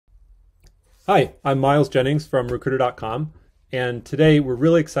Hi, I'm Miles Jennings from Recruiter.com, and today we're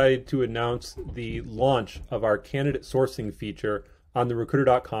really excited to announce the launch of our candidate sourcing feature on the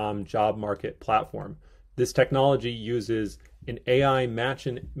Recruiter.com job market platform. This technology uses an AI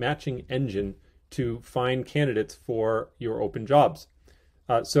matching engine to find candidates for your open jobs.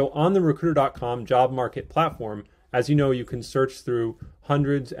 So on the Recruiter.com job market platform, as you know, you can search through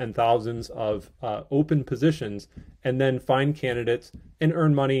hundreds and thousands of open positions and then find candidates and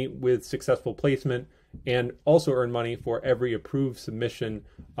earn money with successful placement, and also earn money for every approved submission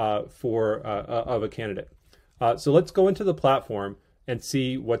of a candidate. So let's go into the platform and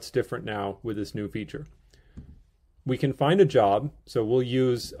see what's different now with this new feature. We can find a job, so we'll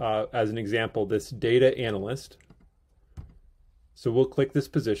use as an example this data analyst. So we'll click this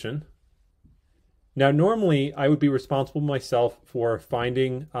position. Now, normally I would be responsible myself for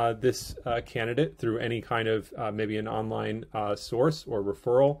finding this candidate through any kind of maybe an online source or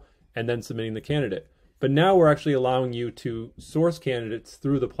referral, and then submitting the candidate. But now we're actually allowing you to source candidates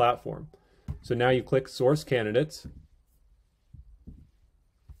through the platform. So now you click Source Candidates.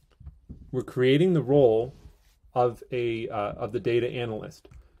 We're creating the role of the data analyst.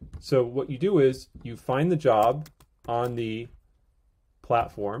 So what you do is you find the job on the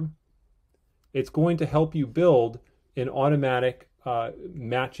platform. It's going to help you build an automatic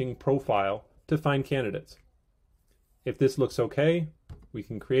matching profile to find candidates. If this looks okay, we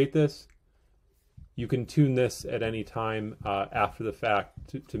can create this. You can tune this at any time after the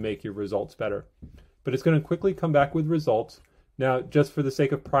fact to make your results better. But it's going to quickly come back with results. Now, just for the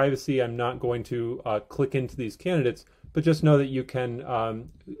sake of privacy, I'm not going to click into these candidates, but just know that you can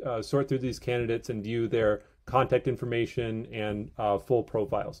sort through these candidates and view their contact information and full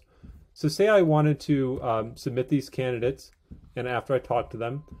profiles. So say I wanted to submit these candidates, and after I talk to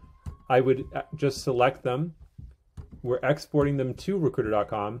them, I would just select them. We're exporting them to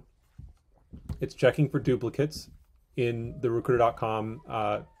Recruiter.com. It's checking for duplicates in the Recruiter.com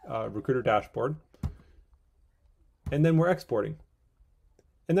Recruiter dashboard. And then we're exporting.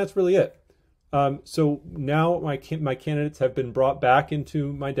 And that's really it. So now my candidates have been brought back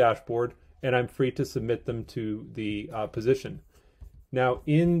into my dashboard, and I'm free to submit them to the position. Now,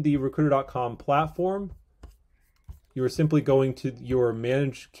 in the Recruiter.com platform, you are simply going to your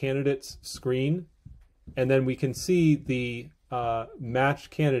Manage Candidates screen, and then we can see the matched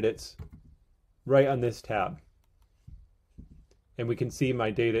candidates right on this tab. And we can see my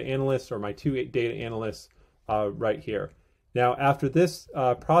data analysts, or my two data analysts right here. Now, after this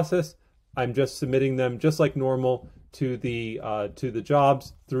process, I'm just submitting them just like normal to the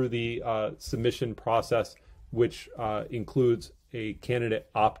jobs through the submission process, which includes a candidate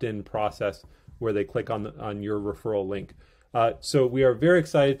opt-in process where they click on your referral link. So we are very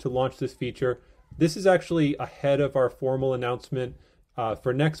excited to launch this feature. This is actually ahead of our formal announcement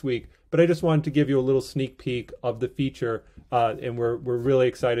for next week, but I just wanted to give you a little sneak peek of the feature, and we're really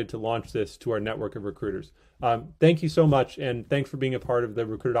excited to launch this to our network of recruiters. Thank you so much, and thanks for being a part of the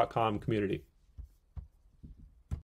Recruiter.com community.